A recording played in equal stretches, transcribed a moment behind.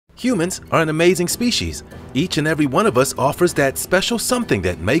Humans are an amazing species. Each and every one of us offers that special something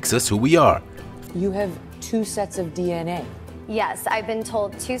that makes us who we are. You have 2 sets of DNA. Yes, I've been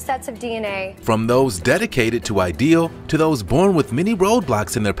told 2 sets of DNA. From those dedicated to ideal to those born with many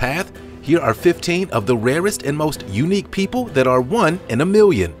roadblocks in their path, here are 15 of the rarest and most unique people that are 1 in a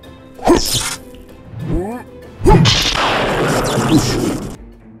million.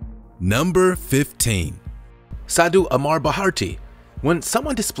 Number 15. Sadhu Amar Bharti. When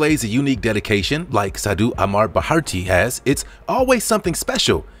someone displays a unique dedication like Sadhu Amar Bharti has, it's always something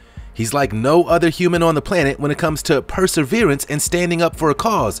special. He's like no other human on the planet when it comes to perseverance and standing up for a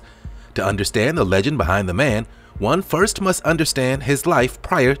cause. To understand the legend behind the man, one first must understand his life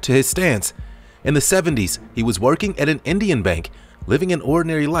prior to his stance. In the 70s, he was working at an Indian bank, living an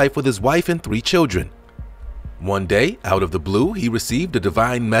ordinary life with his wife and 3 children. One day, out of the blue, he received a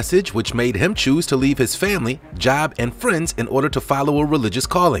divine message which made him choose to leave his family, job, and friends in order to follow a religious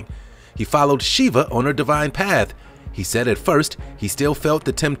calling. He followed Shiva on her divine path. He said at first he still felt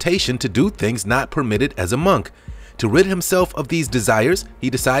the temptation to do things not permitted as a monk. To rid himself of these desires, he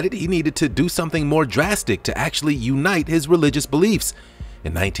decided he needed to do something more drastic to actually unite his religious beliefs.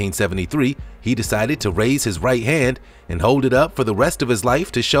 In 1973, he decided to raise his right hand and hold it up for the rest of his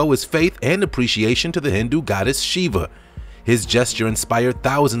life to show his faith and appreciation to the Hindu goddess Shiva. His gesture inspired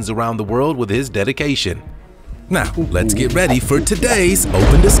thousands around the world with his dedication. Now, let's get ready for today's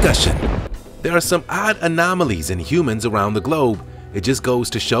open discussion. There are some odd anomalies in humans around the globe. It just goes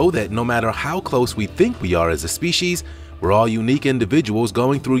to show that no matter how close we think we are as a species, we're all unique individuals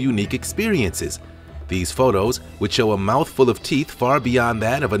going through unique experiences. These photos, which show a mouthful of teeth far beyond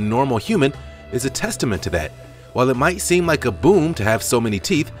that of a normal human, is a testament to that. While it might seem like a boom to have so many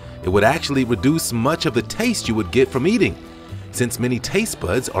teeth, it would actually reduce much of the taste you would get from eating. Since many taste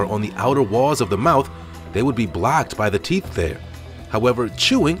buds are on the outer walls of the mouth, they would be blocked by the teeth there. However,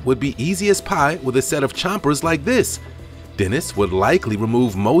 chewing would be easy as pie with a set of chompers like this. Dentists would likely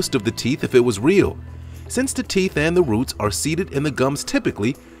remove most of the teeth if it was real. Since the teeth and the roots are seated in the gums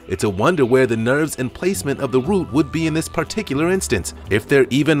typically, it's a wonder where the nerves and placement of the root would be in this particular instance, if there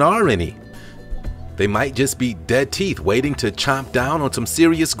even are any. They might just be dead teeth waiting to chomp down on some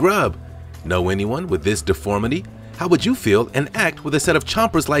serious grub. Know anyone with this deformity? How would you feel and act with a set of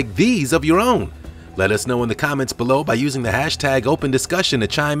chompers like these of your own? Let us know in the comments below by using the hashtag #OpenDiscussion to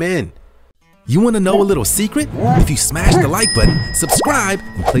chime in. You want to know a little secret? If you smash the like button, subscribe,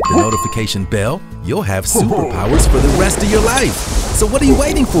 and click the notification bell, you'll have superpowers for the rest of your life. So what are you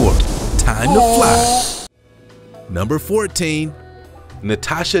waiting for? Time to fly. Number 14.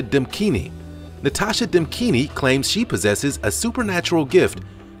 Natasha Demkini. Natasha Demkini claims she possesses a supernatural gift.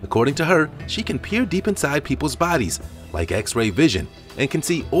 According to her, she can peer deep inside people's bodies, like X-ray vision, and can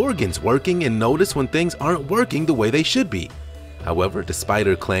see organs working and notice when things aren't working the way they should be. However, despite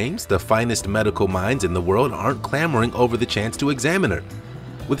her claims, the finest medical minds in the world aren't clamoring over the chance to examine her.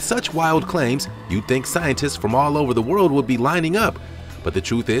 With such wild claims, you'd think scientists from all over the world would be lining up, but the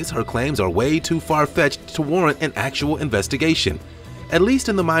truth is her claims are way too far-fetched to warrant an actual investigation, at least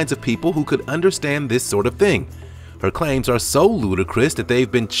in the minds of people who could understand this sort of thing. Her claims are so ludicrous that they've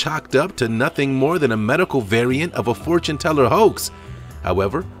been chalked up to nothing more than a medical variant of a fortune teller hoax.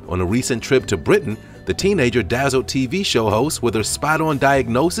 However, on a recent trip to Britain, the teenager dazzled TV show host with her spot-on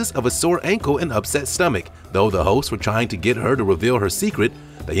diagnosis of a sore ankle and upset stomach. Though the hosts were trying to get her to reveal her secret,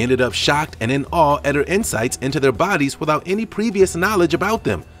 they ended up shocked and in awe at her insights into their bodies without any previous knowledge about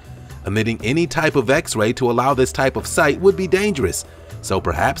them. Emitting any type of X-ray to allow this type of sight would be dangerous, so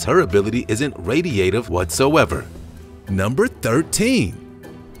perhaps her ability isn't radiative whatsoever. Number 13.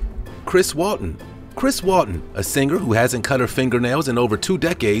 Chris Walton. Chris Walton, a singer who hasn't cut her fingernails in over 2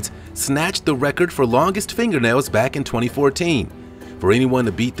 decades, snatched the record for longest fingernails back in 2014. For anyone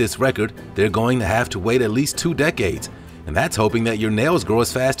to beat this record, they're going to have to wait at least 2 decades, and that's hoping that your nails grow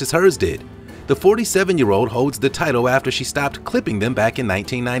as fast as hers did. The 47-year-old holds the title after she stopped clipping them back in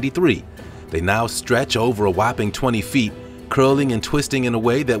 1993. They now stretch over a whopping 20 feet, curling and twisting in a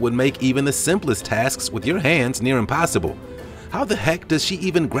way that would make even the simplest tasks with your hands near impossible. How the heck does she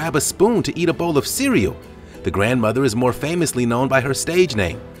even grab a spoon to eat a bowl of cereal? The grandmother is more famously known by her stage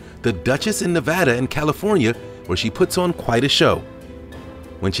name, the Duchess in Nevada and California, where she puts on quite a show.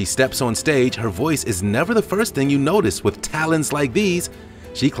 When she steps on stage, her voice is never the first thing you notice with talents like these.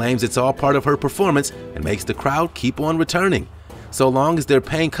 She claims it's all part of her performance and makes the crowd keep on returning. So long as they're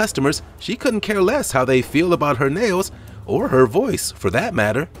paying customers, she couldn't care less how they feel about her nails or her voice for that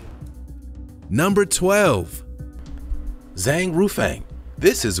matter. Number 12. Zhang Rufang.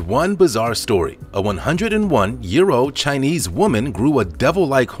 This is one bizarre story. A 101-year-old Chinese woman grew a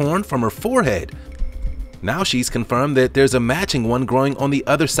devil-like horn from her forehead. Now she's confirmed that there's a matching one growing on the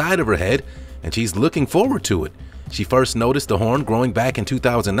other side of her head, and she's looking forward to it. She first noticed the horn growing back in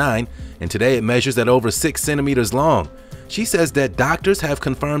 2009, and today it measures at over 6 centimeters long. She says that doctors have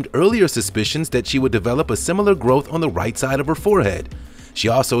confirmed earlier suspicions that she would develop a similar growth on the right side of her forehead. She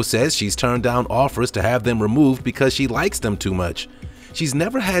also says she's turned down offers to have them removed because she likes them too much. She's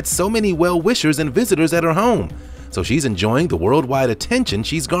never had so many well-wishers and visitors at her home, so she's enjoying the worldwide attention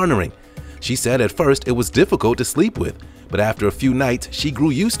she's garnering. She said at first it was difficult to sleep with, but after a few nights she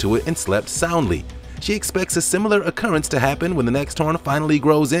grew used to it and slept soundly. She expects a similar occurrence to happen when the next horn finally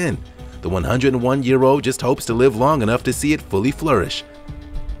grows in. The 101-year-old just hopes to live long enough to see it fully flourish.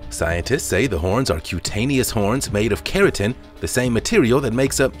 Scientists say the horns are cutaneous horns made of keratin, the same material that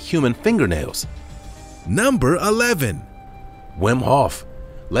makes up human fingernails. Number 11. Wim Hof.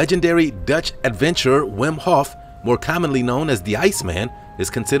 Legendary Dutch adventurer Wim Hof, more commonly known as the Iceman,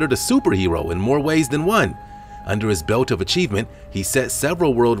 is considered a superhero in more ways than one. Under his belt of achievement, he set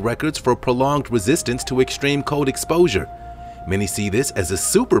several world records for prolonged resistance to extreme cold exposure. Many see this as a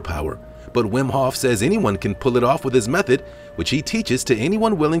superpower, but Wim Hof says anyone can pull it off with his method, which he teaches to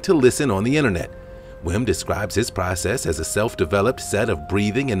anyone willing to listen on the internet. Wim describes his process as a self-developed set of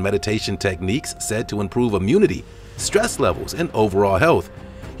breathing and meditation techniques said to improve immunity, stress levels, and overall health.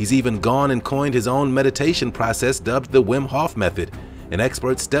 He's even gone and coined his own meditation process dubbed the Wim Hof method, and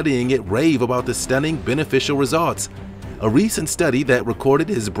experts studying it rave about the stunning beneficial results. A recent study that recorded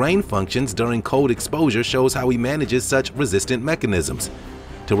his brain functions during cold exposure shows how he manages such resistant mechanisms.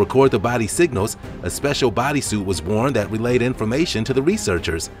 To record the body signals, a special bodysuit was worn that relayed information to the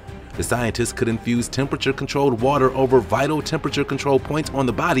researchers. The scientists could infuse temperature-controlled water over vital temperature control points on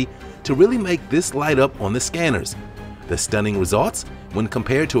the body to really make this light up on the scanners. The stunning results, when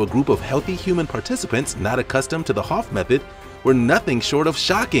compared to a group of healthy human participants not accustomed to the Hof method, were nothing short of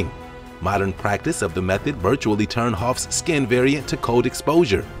shocking. Modern practice of the method virtually turned Hof's skin variant to cold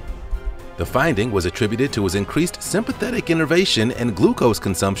exposure. The finding was attributed to his increased sympathetic innervation and glucose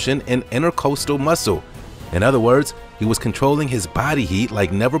consumption in intercostal muscle. In other words, he was controlling his body heat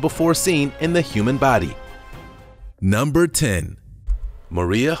like never before seen in the human body. Number 10.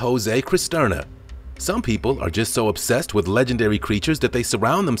 Maria Jose Cristerna. Some people are just so obsessed with legendary creatures that they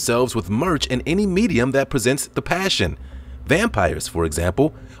surround themselves with merch in any medium that presents the passion. Vampires, for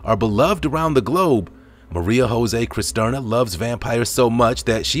example, are beloved around the globe. Maria Jose Cristerna loves vampires so much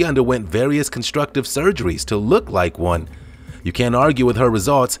that she underwent various constructive surgeries to look like one. You can't argue with her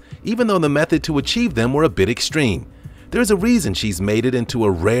results, even though the method to achieve them were a bit extreme. There's a reason she's made it into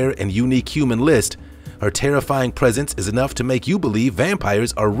a rare and unique human list. Her terrifying presence is enough to make you believe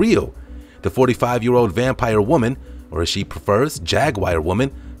vampires are real. The 45-year-old vampire woman, or as she prefers, Jaguar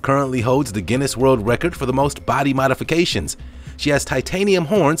woman, currently holds the Guinness World Record for the most body modifications. She has titanium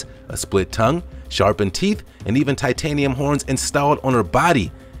horns, a split tongue, sharpened teeth, and even titanium horns installed on her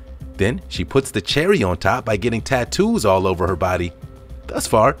body. Then she puts the cherry on top by getting tattoos all over her body. Thus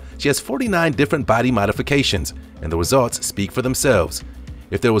far, she has 49 different body modifications, and the results speak for themselves.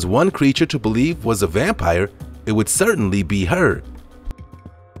 If there was one creature to believe was a vampire, it would certainly be her.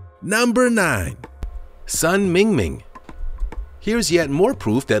 Number 9. Sun Mingming. Here's yet more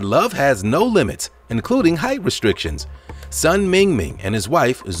proof that love has no limits, including height restrictions. Sun Mingming and his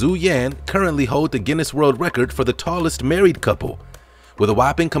wife, Zhu Yan, currently hold the Guinness World Record for the tallest married couple. With a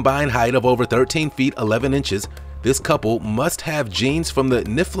whopping combined height of over 13 feet 11 inches, this couple must have genes from the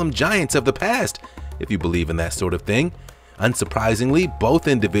Nephilim giants of the past, if you believe in that sort of thing. Unsurprisingly, both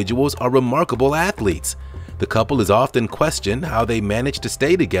individuals are remarkable athletes. The couple is often questioned how they managed to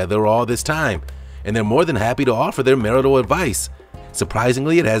stay together all this time, and they're more than happy to offer their marital advice.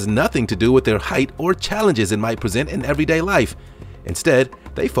 Surprisingly, it has nothing to do with their height or challenges it might present in everyday life. Instead,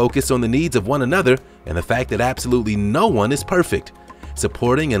 they focus on the needs of one another and the fact that absolutely no one is perfect.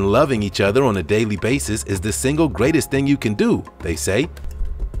 Supporting and loving each other on a daily basis is the single greatest thing you can do, they say.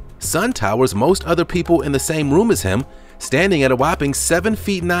 Sun towers most other people in the same room as him, standing at a whopping 7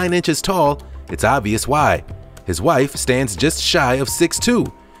 feet 9 inches tall. It's obvious why. His wife stands just shy of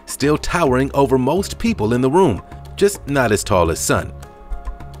 6'2", still towering over most people in the room, just not as tall as Sun.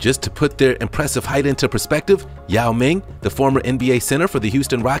 Just to put their impressive height into perspective, Yao Ming, the former NBA center for the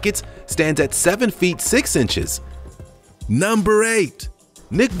Houston Rockets, stands at 7 feet 6 inches. Number 8.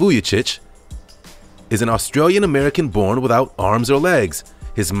 Nick Vujicic is an Australian-American born without arms or legs.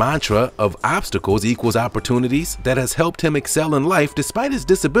 His mantra of obstacles equals opportunities that has helped him excel in life despite his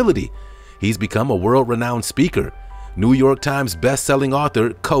disability. He's become a world-renowned speaker, New York Times best-selling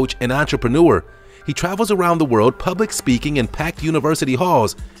author, coach, and entrepreneur. He travels around the world public speaking in packed university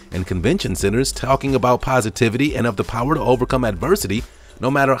halls and convention centers talking about positivity and of the power to overcome adversity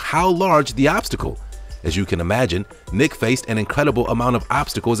no matter how large the obstacle. As you can imagine, Nick faced an incredible amount of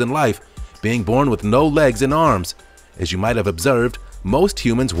obstacles in life, being born with no legs and arms. As you might have observed, most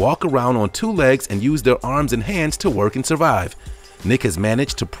humans walk around on 2 legs and use their arms and hands to work and survive. Nick has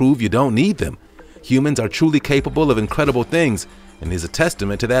managed to prove you don't need them. Humans are truly capable of incredible things, and is a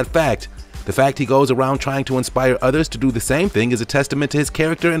testament to that fact. The fact he goes around trying to inspire others to do the same thing is a testament to his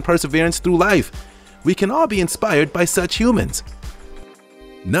character and perseverance through life. We can all be inspired by such humans.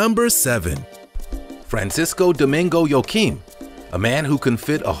 Number 7. Francisco Domingo Joaquim, a man who can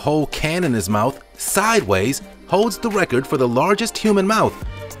fit a whole can in his mouth sideways, holds the record for the largest human mouth.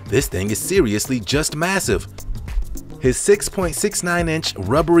 This thing is seriously just massive. His 6.69-inch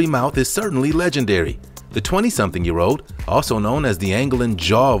rubbery mouth is certainly legendary. The 20-something-year-old, also known as the Angolan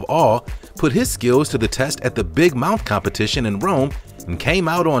Jaw of Awe, put his skills to the test at the Big Mouth competition in Rome and came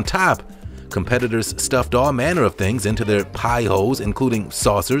out on top. Competitors stuffed all manner of things into their pie holes, including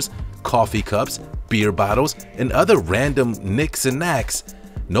saucers, coffee cups, beer bottles, and other random nicks and knacks.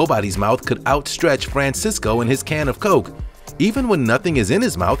 Nobody's mouth could outstretch Francisco and his can of Coke. Even when nothing is in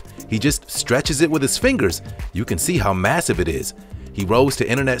his mouth, he just stretches it with his fingers. You can see how massive it is. He rose to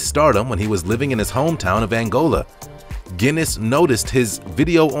internet stardom when he was living in his hometown of Angola. Guinness noticed his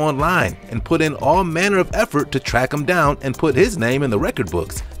video online and put in all manner of effort to track him down and put his name in the record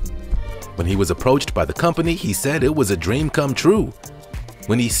books. When he was approached by the company, he said it was a dream come true.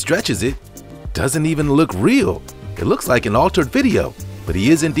 When he stretches it, doesn't even look real. It looks like an altered video, but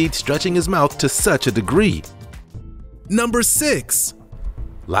he is indeed stretching his mouth to such a degree. Number 6.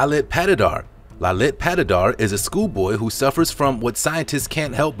 Lalit Patidar. Lalit Patidar is a schoolboy who suffers from what scientists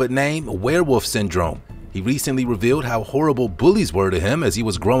can't help but name werewolf syndrome. He recently revealed how horrible bullies were to him as he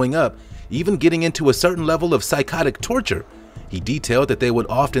was growing up, even getting into a certain level of psychotic torture. He detailed that they would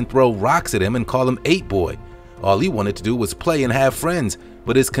often throw rocks at him and call him 8-boy. All he wanted to do was play and have friends,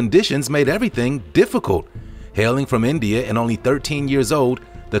 but his conditions made everything difficult. Hailing from India and only 13 years old,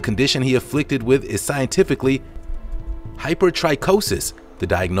 the condition he afflicted with is scientifically hypertrichosis. The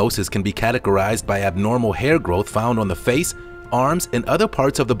diagnosis can be categorized by abnormal hair growth found on the face, arms, and other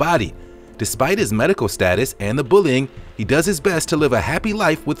parts of the body. Despite his medical status and the bullying, he does his best to live a happy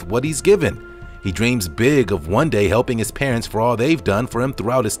life with what he's given. He dreams big of one day helping his parents for all they've done for him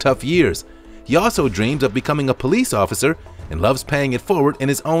throughout his tough years. He also dreams of becoming a police officer and loves paying it forward in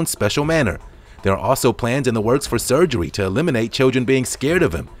his own special manner. There are also plans in the works for surgery to eliminate children being scared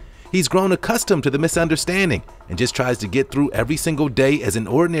of him. He's grown accustomed to the misunderstanding and just tries to get through every single day as an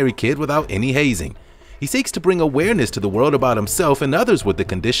ordinary kid without any hazing. He seeks to bring awareness to the world about himself and others with the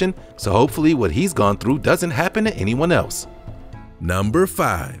condition, so hopefully what he's gone through doesn't happen to anyone else. Number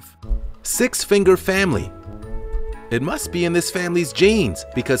 5. 6-finger family. It must be in this family's genes,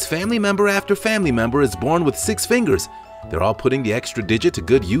 because family member after family member is born with 6 fingers. They're all putting the extra digit to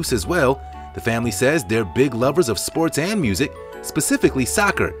good use as well. The family says they're big lovers of sports and music, specifically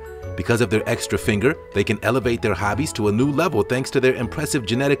soccer. Because of their extra finger, they can elevate their hobbies to a new level thanks to their impressive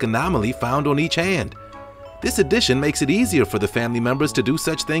genetic anomaly found on each hand. This addition makes it easier for the family members to do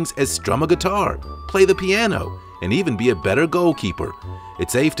such things as strum a guitar, play the piano, and even be a better goalkeeper.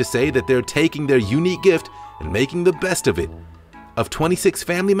 It's safe to say that they're taking their unique gift and making the best of it. Of 26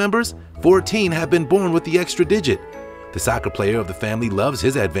 family members, 14 have been born with the extra digit. The soccer player of the family loves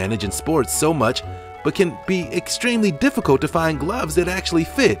his advantage in sports so much, but can be extremely difficult to find gloves that actually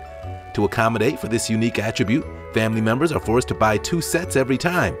fit. To accommodate for this unique attribute, family members are forced to buy 2 sets every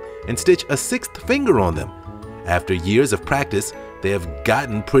time and stitch a 6th finger on them. After years of practice, they have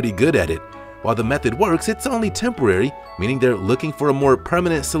gotten pretty good at it. While the method works, it's only temporary, meaning they're looking for a more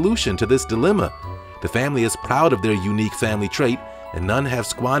permanent solution to this dilemma. The family is proud of their unique family trait, and none have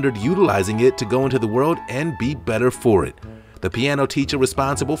squandered utilizing it to go into the world and be better for it. The piano teacher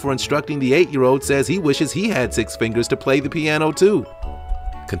responsible for instructing the 8-year-old says he wishes he had 6 fingers to play the piano too.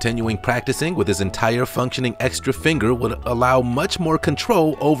 Continuing practicing with his entire functioning extra finger would allow much more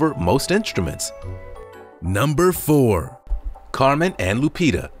control over most instruments. Number 4. Carmen and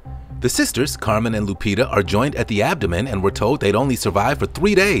Lupita. The sisters, Carmen and Lupita, are joined at the abdomen and were told they'd only survive for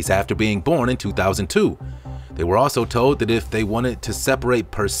 3 days after being born in 2002. They were also told that if they wanted to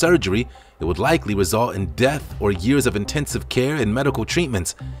separate per surgery, it would likely result in death or years of intensive care and medical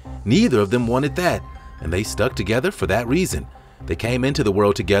treatments. Neither of them wanted that, and they stuck together for that reason. They came into the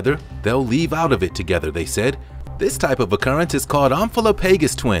world together, they'll leave out of it together, they said. This type of occurrence is called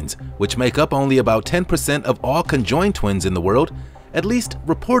omphalopagus twins, which make up only about 10% of all conjoined twins in the world, at least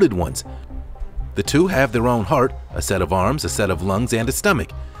reported ones. The two have their own heart, a set of arms, a set of lungs, and a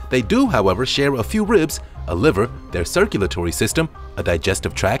stomach. They do, however, share a few ribs, a liver, their circulatory system, a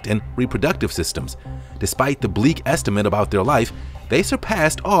digestive tract, and reproductive systems. Despite the bleak estimate about their life, they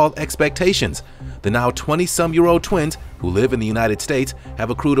surpassed all expectations. The now 20-some-year-old twins who live in the United States have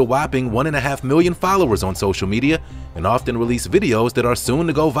accrued a whopping 1.5 million followers on social media and often release videos that are soon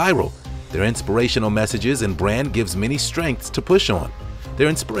to go viral. Their inspirational messages and brand gives many strengths to push on. Their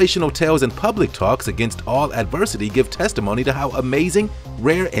inspirational tales and public talks against all adversity give testimony to how amazing,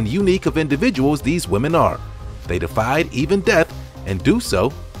 rare, and unique of individuals these women are. They defied even death and do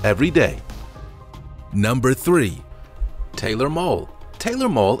so every day. Number 3. Taylor Moll. Taylor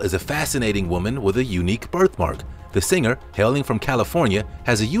Moll is a fascinating woman with a unique birthmark. The singer, hailing from California,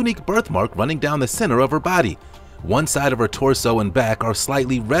 has a unique birthmark running down the center of her body. One side of her torso and back are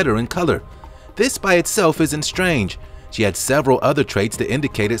slightly redder in color. This by itself isn't strange. She had several other traits that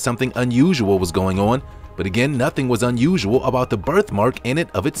indicated something unusual was going on, but again, nothing was unusual about the birthmark in and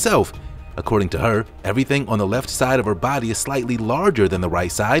of itself. According to her, everything on the left side of her body is slightly larger than the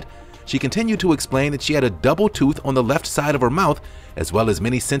right side. She continued to explain that she had a double tooth on the left side of her mouth, as well as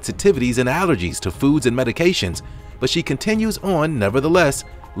many sensitivities and allergies to foods and medications, but she continues on nevertheless,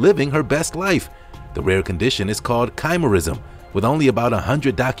 living her best life. The rare condition is called chimerism, with only about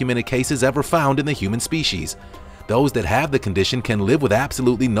 100 documented cases ever found in the human species. Those that have the condition can live with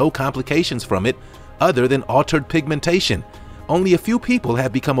absolutely no complications from it other than altered pigmentation. Only a few people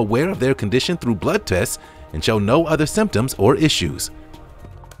have become aware of their condition through blood tests and show no other symptoms or issues.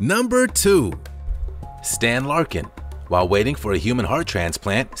 Number 2. Stan Larkin. While waiting for a human heart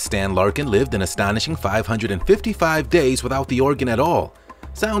transplant, Stan Larkin lived an astonishing 555 days without the organ at all.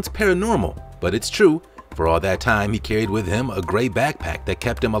 Sounds paranormal, but it's true. For all that time, he carried with him a gray backpack that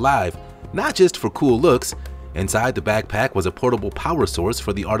kept him alive, not just for cool looks. Inside the backpack was a portable power source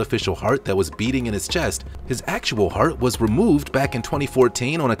for the artificial heart that was beating in his chest. His actual heart was removed back in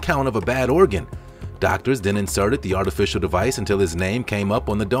 2014 on account of a bad organ. Doctors then inserted the artificial device until his name came up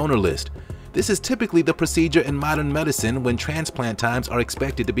on the donor list. This is typically the procedure in modern medicine when transplant times are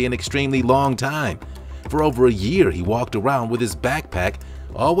expected to be an extremely long time. For over a year, he walked around with his backpack,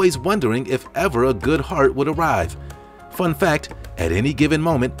 always wondering if ever a good heart would arrive. Fun fact, at any given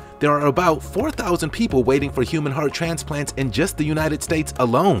moment, there are about 4,000 people waiting for human heart transplants in just the United States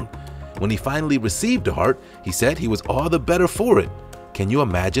alone. When he finally received a heart, he said he was all the better for it. Can you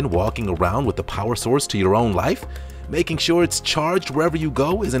imagine walking around with the power source to your own life? Making sure it's charged wherever you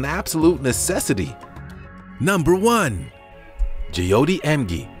go is an absolute necessity. Number 1. Jyoti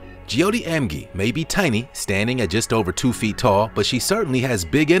Amge. Jyoti Amge may be tiny, standing at just over 2 feet tall, but she certainly has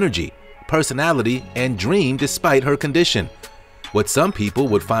big energy, personality, and dream despite her condition. What some people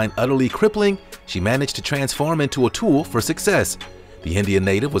would find utterly crippling, she managed to transform into a tool for success. The Indian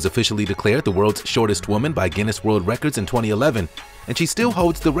native was officially declared the world's shortest woman by Guinness World Records in 2011, and she still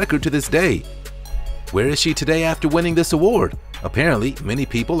holds the record to this day. Where is she today after winning this award? Apparently, many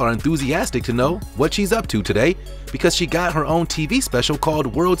people are enthusiastic to know what she's up to today because she got her own TV special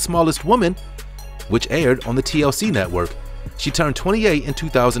called World's Smallest Woman, which aired on the TLC network. She turned 28 in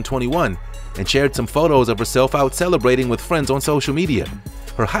 2021 and shared some photos of herself out celebrating with friends on social media.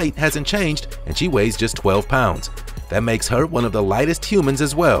 Her height hasn't changed and she weighs just 12 pounds. That makes her one of the lightest humans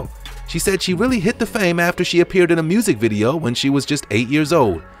as well. She said she really hit the fame after she appeared in a music video when she was just 8 years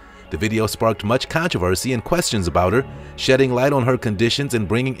old. The video sparked much controversy and questions about her, shedding light on her conditions and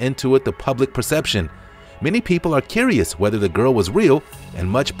bringing into it the public perception. Many people are curious whether the girl was real, and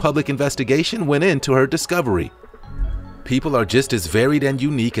much public investigation went into her discovery. People are just as varied and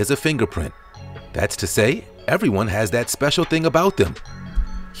unique as a fingerprint. That's to say, everyone has that special thing about them.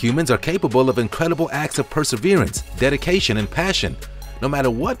 Humans are capable of incredible acts of perseverance, dedication, and passion. No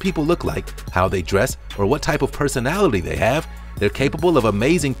matter what people look like, how they dress, or what type of personality they have, they're capable of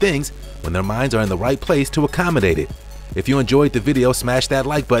amazing things when their minds are in the right place to accommodate it. If you enjoyed the video, smash that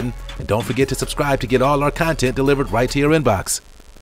like button, and don't forget to subscribe to get all our content delivered right to your inbox.